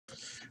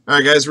All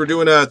right, guys, we're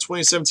doing a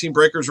 2017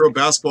 Breakers Rowe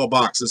basketball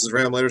box. This is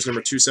random letters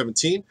number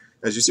 217.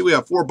 As you see, we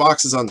have 4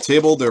 boxes on the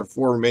table. There are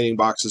 4 remaining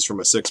boxes from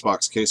a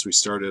 6-box case we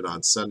started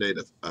on Sunday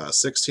the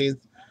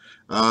 16th.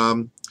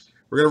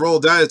 We're going to roll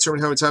a die to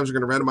determine how many times we're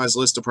going to randomize a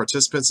list of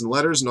participants and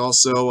letters, and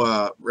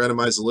also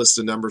randomize a list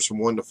of numbers from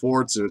 1 to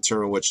 4 to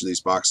determine which of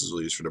these boxes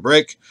we'll use for the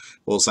break.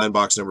 We'll assign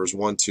box numbers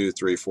 1, 2,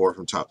 3, 4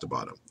 from top to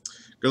bottom.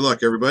 Good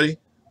luck, everybody.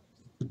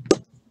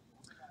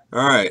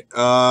 All right,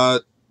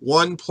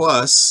 1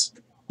 plus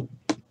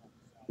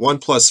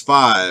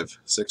 5,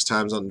 6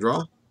 times on the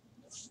draw.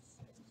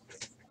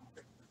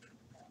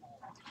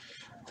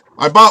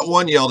 I bought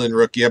one Yeldon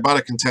rookie. I bought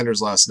a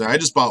Contenders last night. I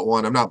just bought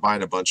one. I'm not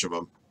buying a bunch of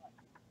them.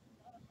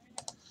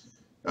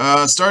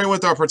 Starting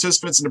with our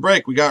participants in the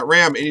break, we got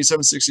Ram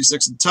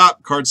 8766 at the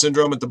top, Card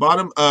Syndrome at the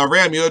bottom.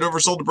 Ram, you had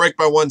oversold the break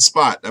by 1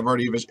 spot. I've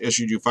already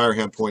issued you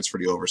Firehand points for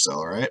the oversell.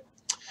 All right.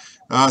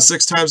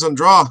 6 times on the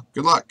draw.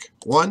 Good luck.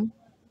 1,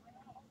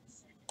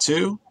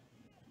 2,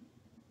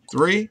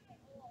 3,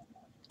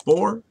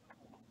 4,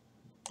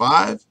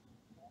 5,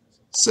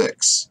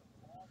 6.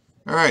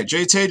 All right,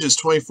 J Tages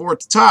 24 at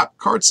the top,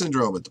 Card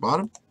Syndrome at the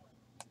bottom.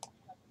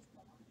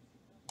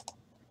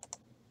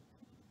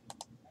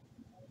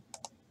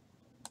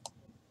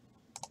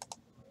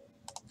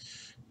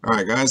 All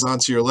right, guys, on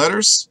to your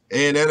letters.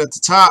 A and N at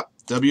the top,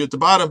 W at the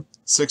bottom.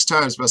 6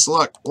 times. Best of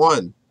luck.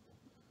 1,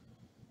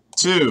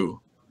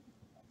 2,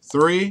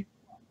 3,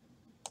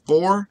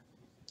 4,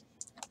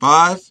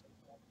 5,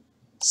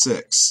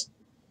 6.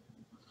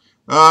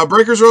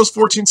 Breakers Rowe's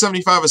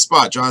 1475 a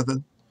spot,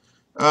 Jonathan.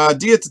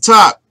 D at the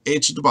top,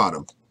 H at the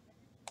bottom.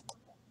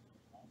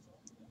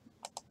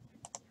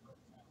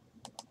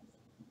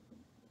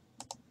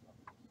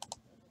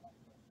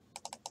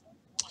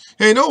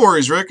 Hey, no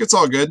worries, Rick. It's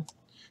all good.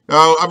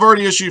 I've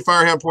already issued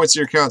Firehand points to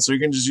your account, so you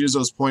can just use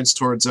those points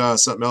towards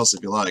something else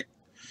if you like.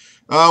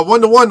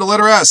 1 to 1, the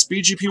letter S,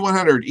 BGP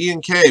 100, E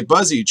and K,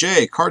 Buzzy,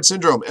 J, Card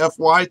Syndrome,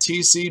 FY,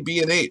 TC,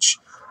 B, and H.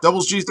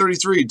 Doubles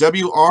G33,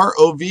 WR,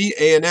 OV,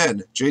 A, and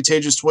N. J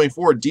Tages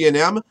 24, D and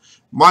M.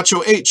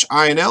 Macho H,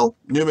 I and L.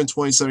 Newman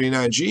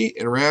 2079G,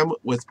 and Ram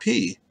with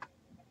P.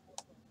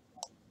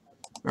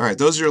 All right,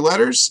 those are your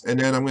letters, and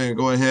then I'm going to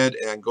go ahead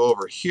and go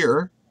over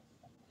here.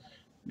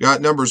 Got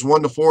numbers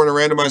 1 to 4 in a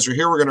randomizer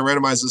here. We're going to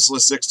randomize this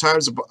list 6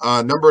 times.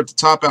 Number at the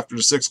top after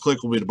the 6th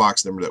click will be the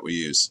box number that we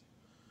use.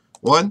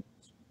 1,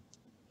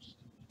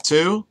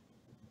 2,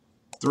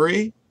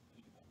 3,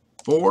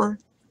 4,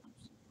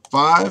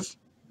 5,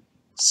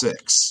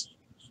 6.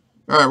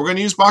 All right, we're going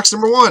to use box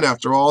number 1.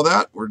 After all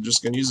that, we're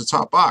just going to use the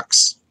top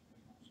box.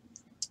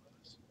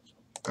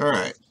 All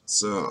right,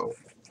 so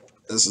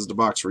this is the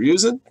box we're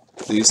using.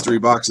 These 3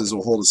 boxes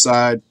will hold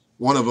aside.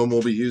 One of them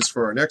will be used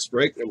for our next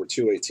break, number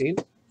 218.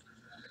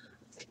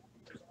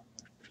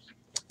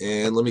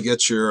 And let me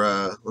get your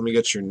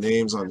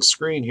names on the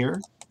screen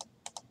here.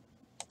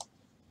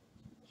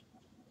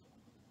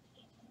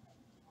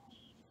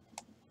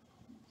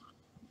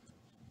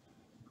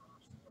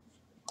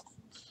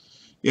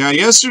 Yeah,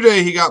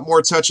 yesterday he got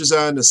more touches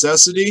out of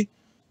necessity,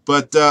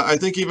 but I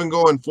think even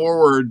going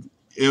forward,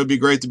 it would be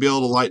great to be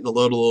able to lighten the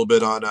load a little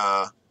bit on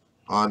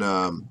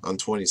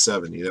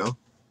 27. You know,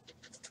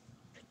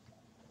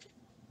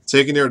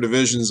 taking their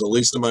division is the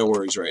least of my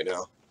worries right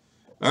now.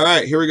 All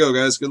right, here we go,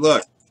 guys. Good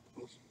luck.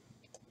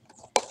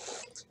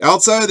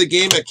 Outside of the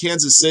game at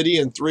Kansas City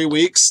in 3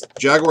 weeks,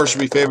 Jaguars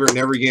should be favored in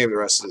every game the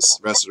rest of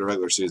the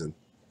regular season.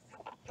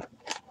 All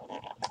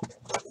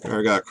right,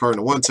 I got a card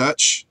and a 1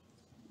 touch.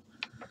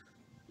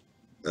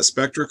 A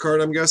Spectra card,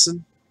 I'm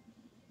guessing.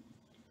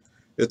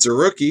 It's a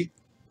rookie.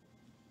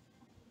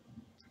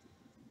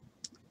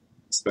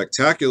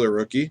 Spectacular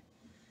rookie.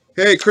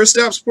 Hey,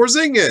 Kristaps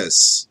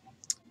Porzingis.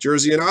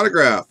 Jersey and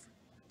autograph.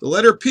 The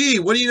letter P.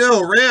 What do you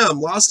know? Ram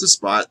lost a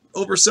spot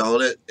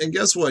overselling it, and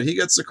guess what? He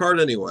gets the card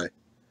anyway.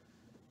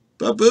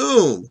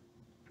 Ba-boom.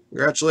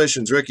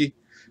 Congratulations, Ricky.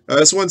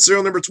 This one's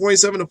serial number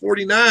 27 to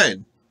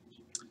 49.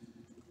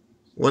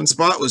 1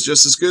 spot was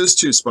just as good as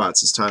 2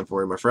 spots. It's time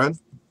for you, my friend.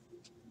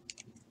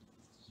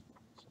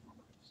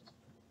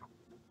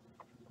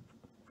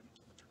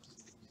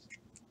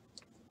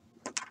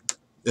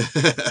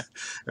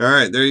 All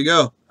right, there you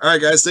go. All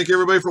right, guys. Thank you,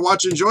 everybody, for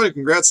watching and joining.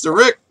 Congrats to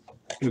Rick,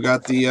 who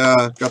got the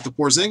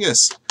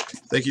Porzingis.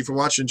 Thank you for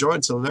watching and joining.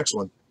 Until the next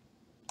one.